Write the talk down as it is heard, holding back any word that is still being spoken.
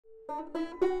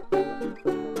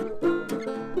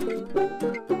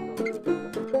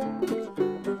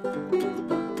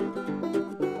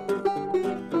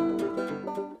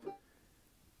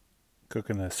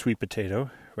Cooking a sweet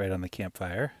potato right on the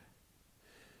campfire.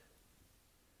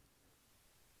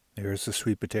 There's the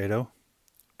sweet potato.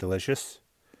 Delicious.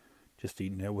 Just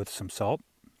eating it with some salt.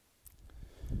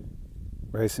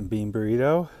 Rice and bean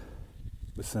burrito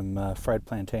with some fried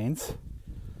plantains.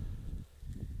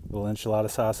 A little enchilada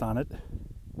sauce on it.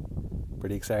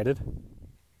 Pretty excited.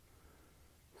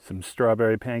 Some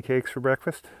strawberry pancakes for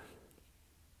breakfast.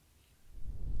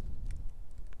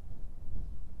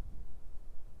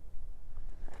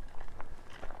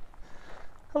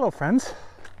 Hello friends,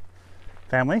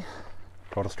 family,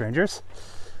 total strangers.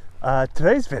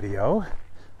 Today's video,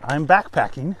 I'm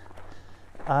backpacking.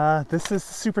 This is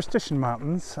the Superstition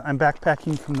Mountains. I'm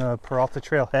backpacking from the Peralta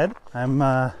Trailhead. I'm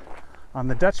on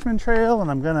the Dutchman Trail,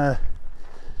 and I'm gonna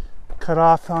cut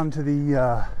off onto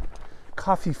the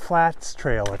Coffee Flats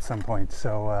Trail at some point.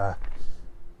 So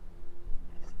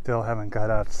still haven't got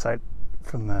out of sight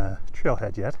from the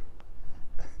trailhead yet.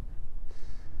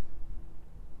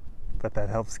 But that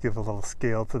helps give a little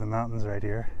scale to the mountains right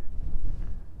here.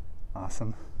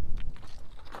 Awesome.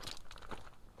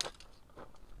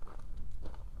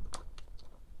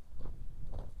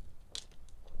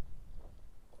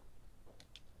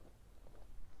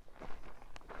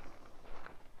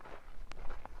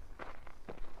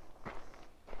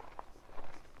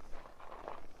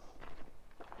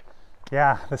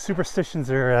 Yeah, the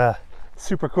Superstitions are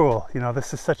super cool. You know,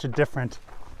 this is such a different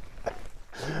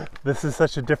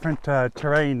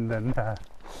terrain than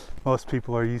most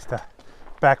people are used to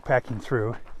backpacking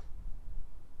through.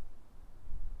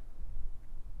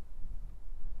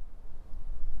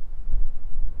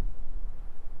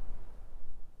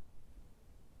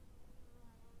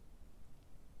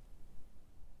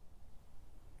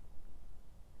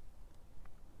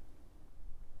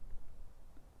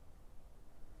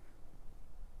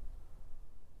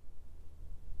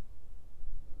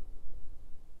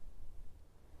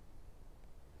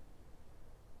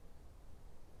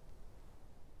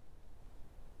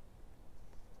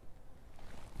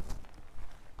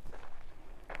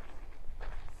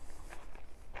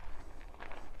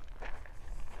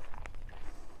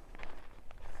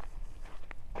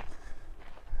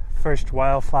 First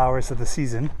wildflowers of the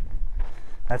season.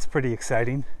 That's pretty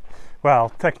exciting. Well,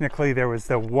 technically there was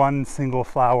the one single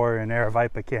flower in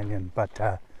Aravaipa Canyon,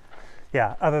 but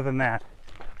yeah, other than that,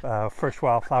 first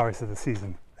wildflowers of the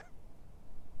season.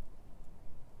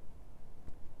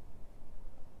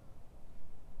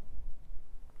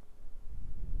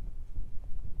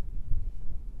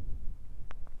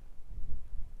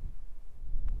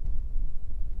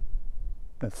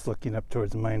 That's looking up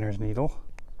towards Miner's Needle.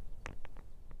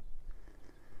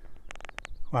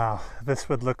 Wow, this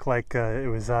would look like it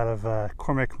was out of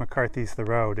Cormac McCarthy's The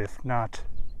Road, if not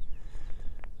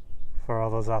for all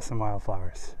those awesome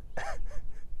wildflowers.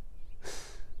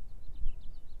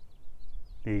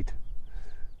 Neat.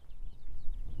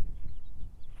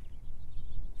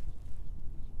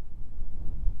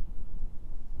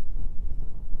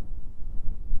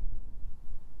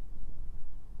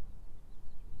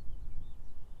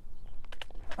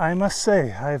 I must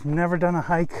say, I've never done a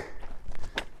hike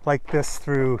like this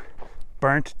through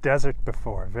burnt desert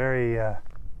before. Very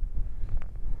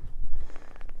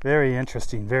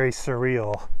interesting, very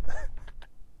surreal.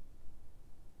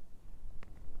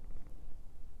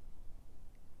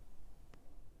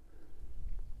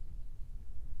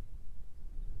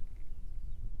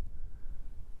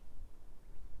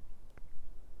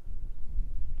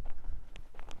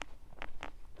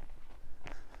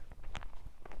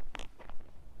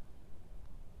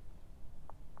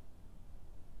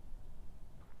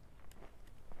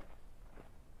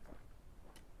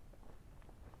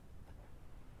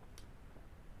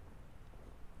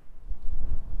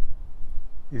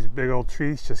 These big old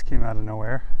trees just came out of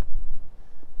nowhere.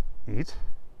 Neat.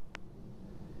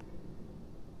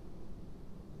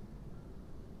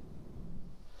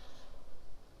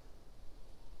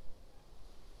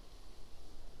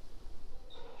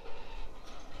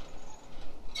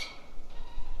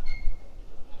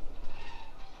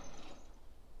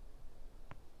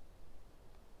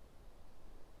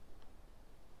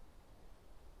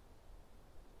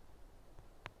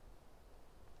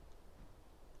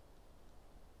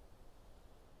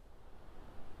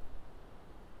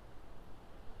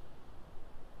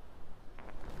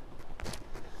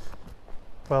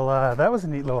 Well, that was a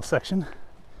neat little section.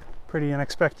 Pretty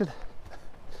unexpected.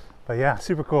 But yeah,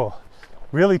 super cool.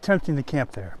 Really tempting to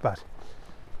camp there, but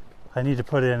I need to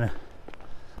put in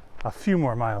a few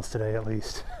more miles today at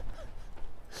least.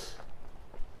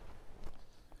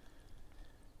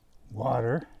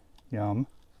 water. Yum.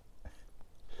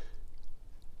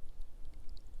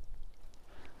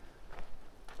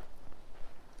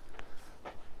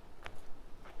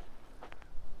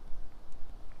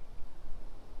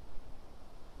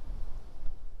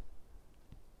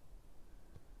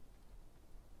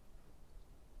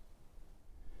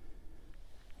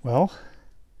 Well,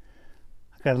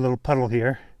 I got a little puddle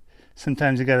here.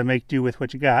 Sometimes you got to make do with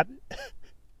what you got.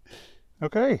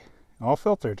 Okay, all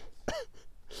filtered.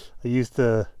 I used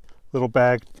the little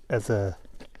bag as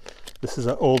this is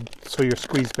an old Sawyer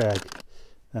squeeze bag,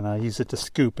 and I use it to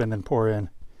scoop and then pour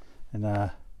in.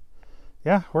 And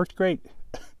yeah, worked great.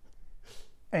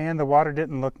 And the water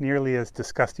didn't look nearly as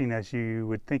disgusting as you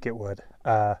would think it would.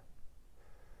 We'll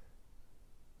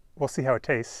see how it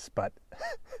tastes, but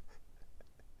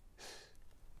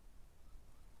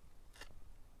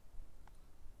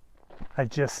I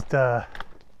just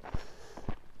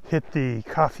hit the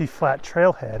Coffee Flat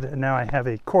trailhead, and now I have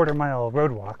a 1/4 mile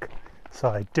road walk. So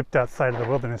I dipped outside of the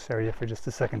wilderness area for just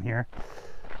a second here.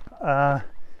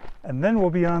 And then we'll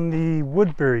be on the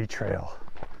Woodbury Trail.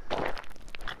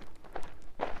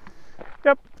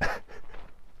 Yep.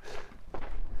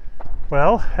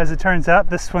 Well, as it turns out,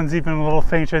 this one's even a little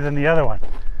fainter than the other one.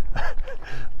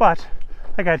 But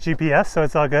I got GPS, so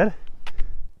it's all good.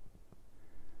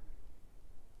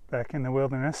 Back in the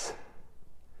wilderness.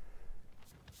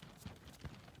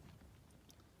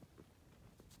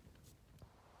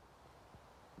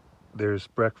 There's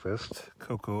breakfast,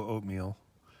 cocoa oatmeal.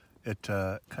 It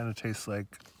kind of tastes like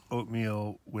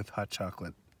oatmeal with hot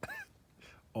chocolate,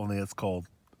 only it's cold.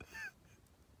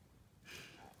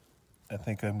 I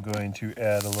think I'm going to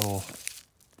add a little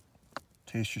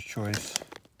taster's choice,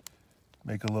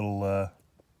 make a little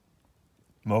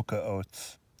mocha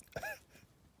oats.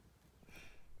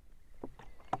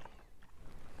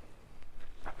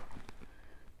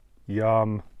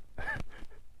 Yum.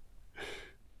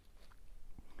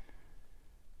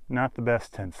 Not the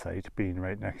best tent site, being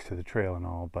right next to the trail and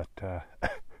all, but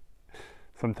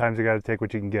sometimes you got to take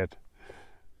what you can get.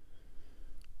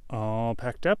 All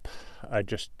packed up. I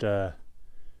just did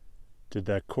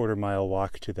that 1/4 mile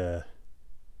walk to the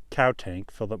cow tank,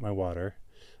 filled up my water.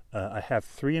 I have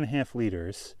 3.5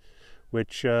 liters,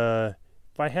 which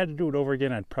if I had to do it over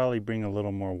again, I'd probably bring a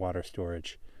little more water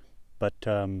storage. But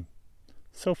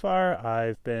so far,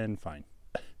 I've been fine.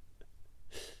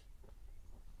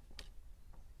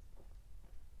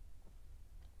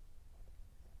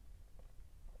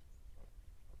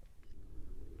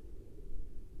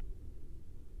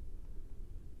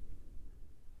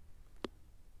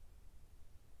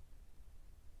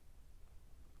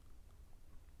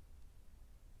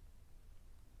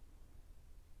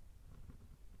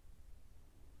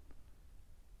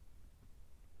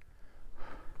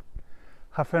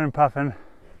 Huffing and puffing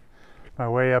my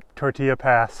way up Tortilla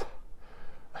Pass.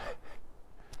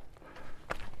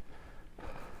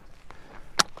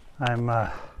 I'm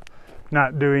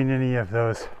not doing any of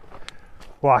those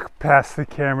walk past the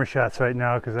camera shots right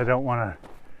now because I don't want to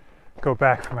go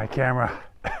back for my camera.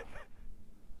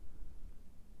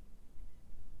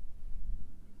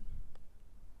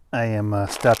 I am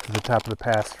stopped at the top of the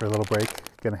pass for a little break.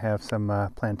 Gonna have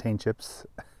some plantain chips.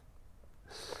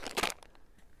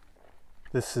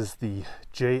 This is the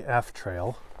JF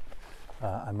Trail.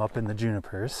 I'm up in the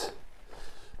junipers.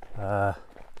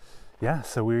 Yeah,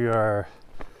 so we are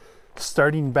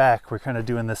starting back. We're kind of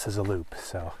doing this as a loop,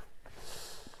 so.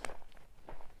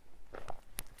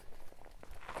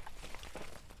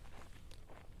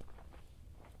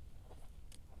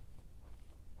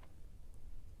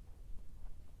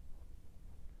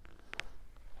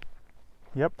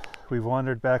 Yep, we've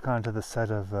wandered back onto the set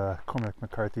of Cormac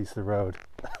McCarthy's The Road.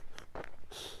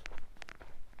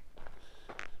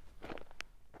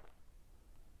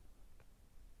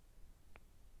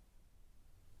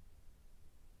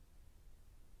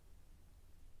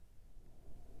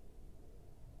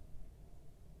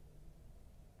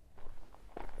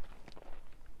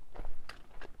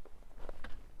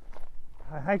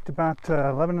 I hiked about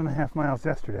 11.5 miles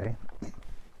yesterday,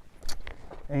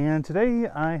 and today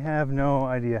I have no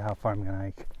idea how far I'm going to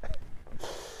hike.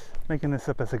 Making this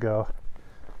up as I go.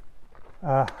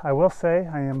 I will say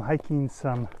I am hiking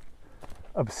some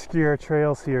obscure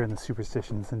trails here in the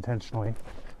Superstitions intentionally.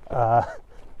 So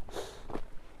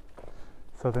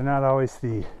they're not always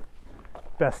the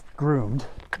best groomed,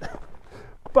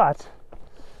 but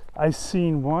I've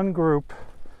seen one group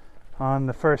on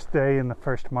the first day in the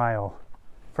first mile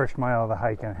of the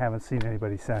hike, and I haven't seen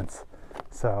anybody since.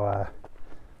 So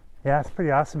yeah, it's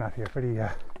pretty awesome out here.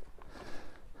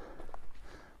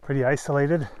 Pretty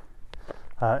isolated.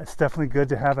 It's definitely good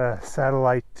to have a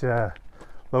satellite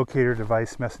locator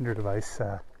device, messenger device.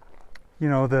 You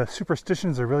know, the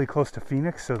Superstitions are really close to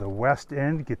Phoenix, so the west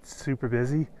end gets super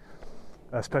busy,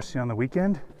 especially on the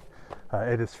weekend.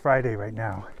 It is Friday right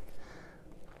now.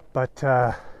 But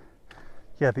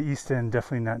yeah, the east end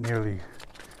definitely not nearly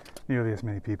as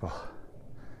many people.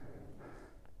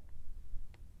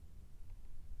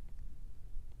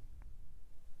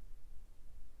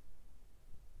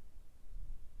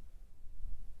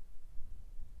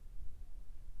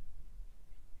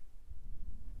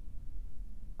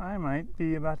 I might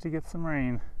be about to get some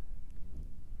rain.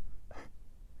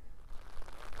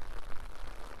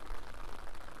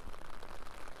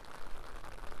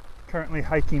 Currently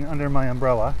hiking under my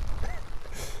umbrella.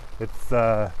 It's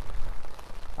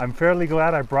I'm fairly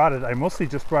glad I brought it. I mostly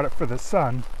just brought it for the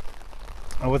sun.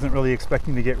 I wasn't really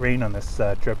expecting to get rain on this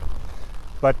trip,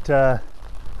 but let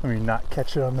me not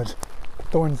catch it on the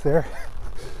thorns there.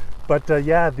 But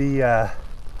yeah, the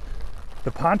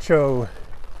poncho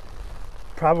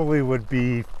probably would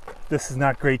be, this is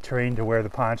not great terrain to wear the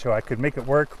poncho. I could make it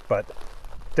work, but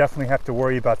definitely have to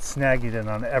worry about snagging it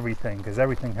on everything because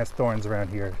everything has thorns around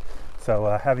here.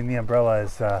 So having the umbrella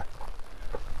is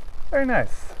very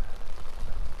nice.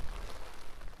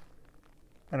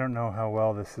 I don't know how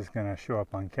well this is going to show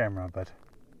up on camera, but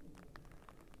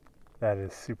that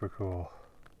is super cool.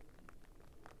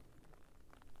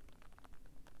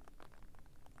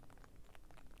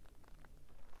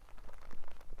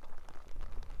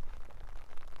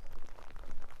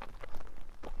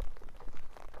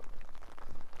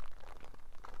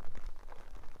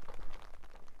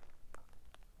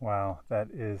 Wow, that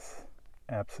is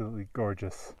absolutely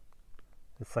gorgeous.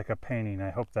 It's like a painting.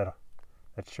 I hope that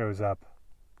shows up.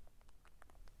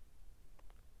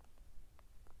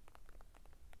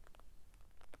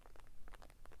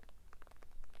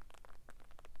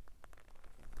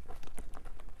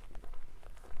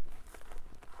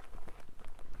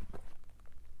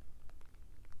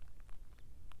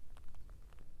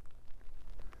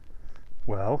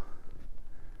 Well,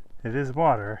 it is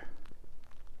water.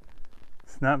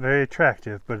 It's not very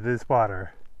attractive, but it is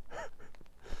water.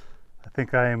 I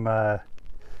think I am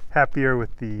happier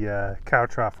with the cow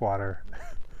trough water.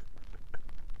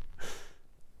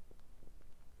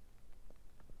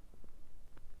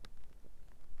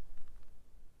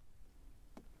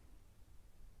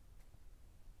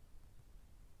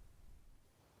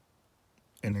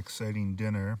 An exciting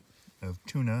dinner of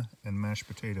tuna and mashed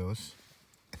potatoes,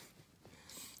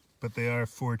 but they are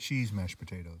 4 cheese mashed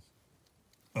potatoes.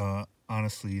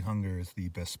 Honestly, hunger is the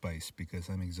best spice because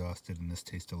I'm exhausted and this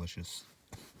tastes delicious.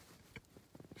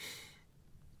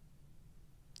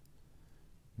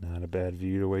 Not a bad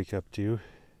view to wake up to.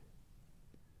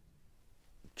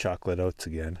 Chocolate oats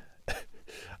again.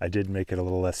 I did make it a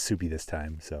little less soupy this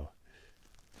time, so.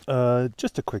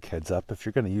 Just a quick heads up, if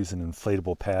you're going to use an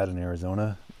inflatable pad in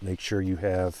Arizona, make sure you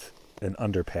have an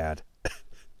under pad.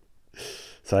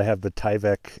 So I have the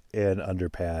Tyvek and under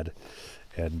pad,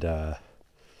 and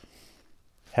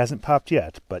hasn't popped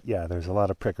yet, but yeah, there's a lot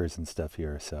of prickers and stuff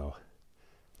here, so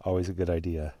always a good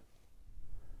idea.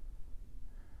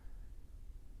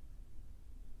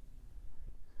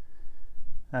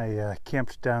 I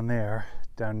camped down there,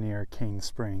 down near Cane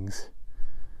Springs,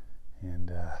 and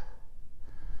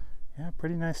yeah,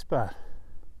 pretty nice spot.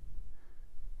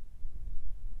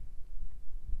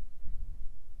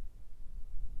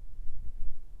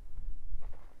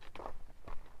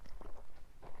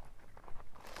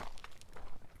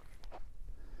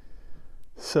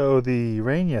 So the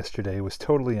rain yesterday was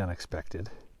totally unexpected.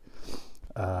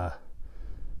 I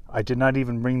did not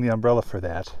even bring the umbrella for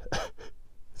that,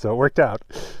 so it worked out.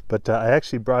 But I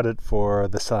actually brought it for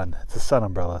the sun. It's a sun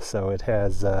umbrella, so it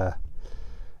has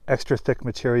extra thick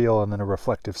material and then a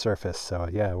reflective surface. So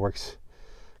yeah, it works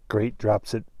great.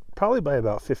 Drops it probably by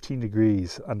about 15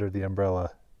 degrees under the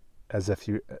umbrella, as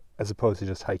opposed to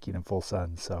just hiking in full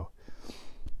sun. So.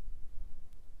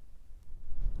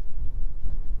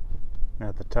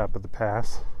 At the top of the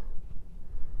pass.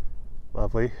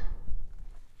 Lovely.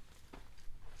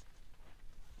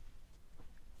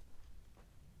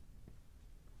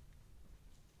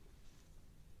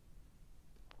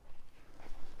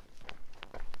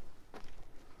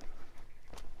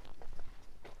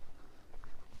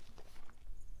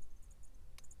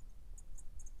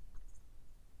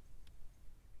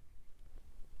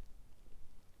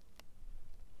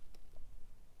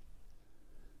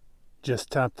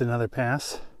 Just topped another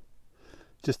pass,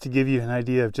 just to give you an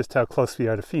idea of just how close we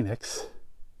are to Phoenix.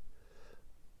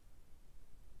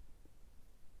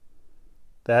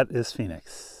 That is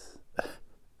Phoenix.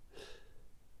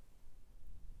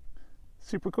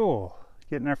 Super cool.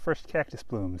 Getting our first cactus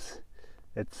blooms.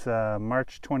 It's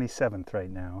March 27th right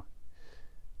now.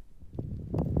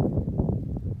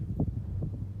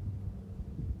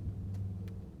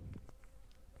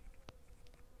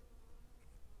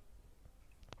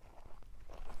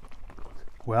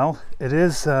 Well, it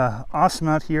is awesome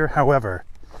out here. However,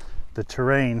 the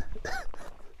terrain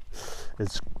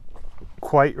is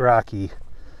quite rocky.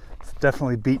 It's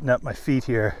definitely beating up my feet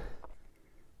here.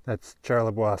 That's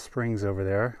Charlebois Springs over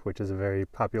there, which is a very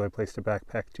popular place to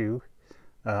backpack to.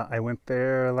 I went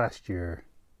there last year.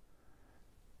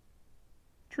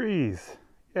 Trees,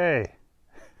 yay!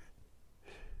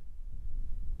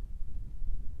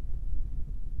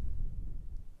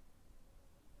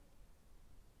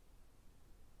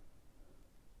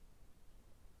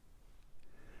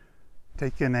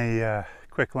 Taking a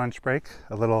quick lunch break,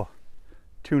 a little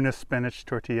tuna spinach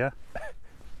tortilla.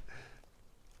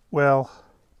 Well,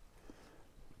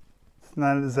 it's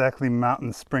not exactly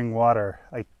mountain spring water.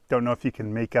 I don't know if you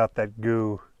can make out that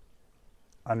goo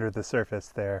under the surface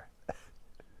there.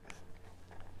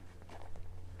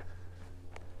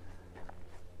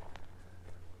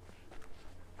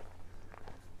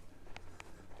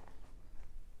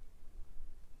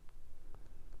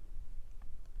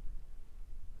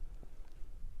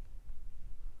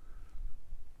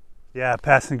 Yeah,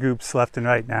 passing groups left and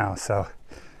right now, so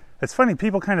it's funny,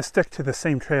 people kind of stick to the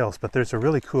same trails, but there's a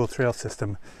really cool trail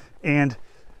system. And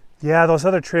yeah, those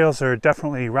other trails are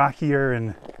definitely rockier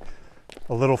and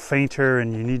a little fainter,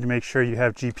 and you need to make sure you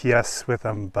have GPS with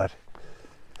them, but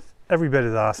every bit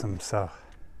is awesome. So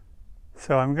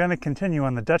I'm going to continue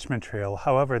on the Dutchman Trail.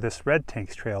 However, this Red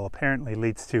Tanks Trail apparently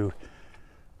leads to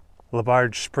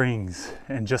Labarge Springs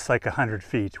in just like 100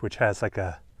 feet, which has like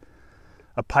a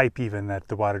pipe even that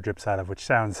the water drips out of, which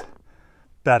sounds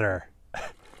better.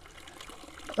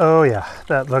 Oh yeah,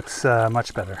 that looks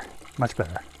much better, much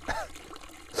better.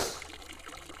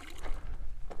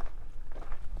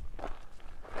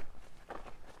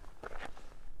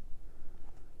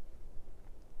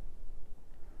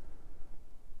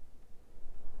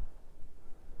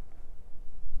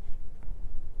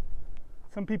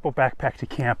 Some people backpack to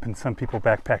camp and some people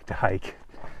backpack to hike,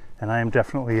 and I am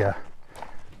definitely a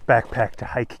backpack to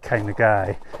hike kind of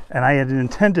guy. And I had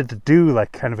intended to do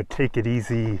like kind of a take it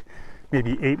easy,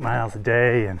 maybe 8 miles a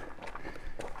day, and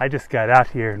I just got out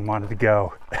here and wanted to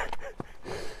go.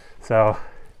 So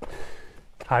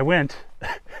I went.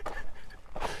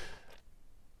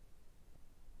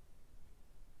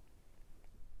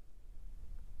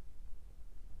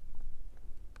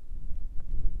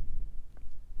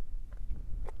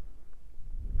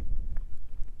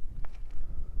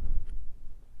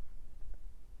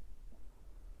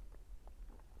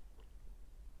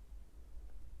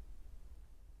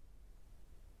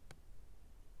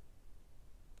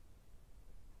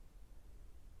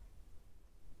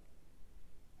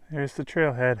 There's the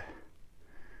trailhead.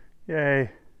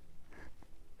 Yay.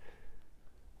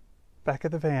 Back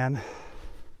of the van.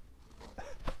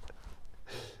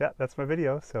 Yeah, that's my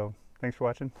video, so thanks for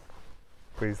watching.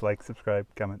 Please like, subscribe,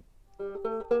 comment.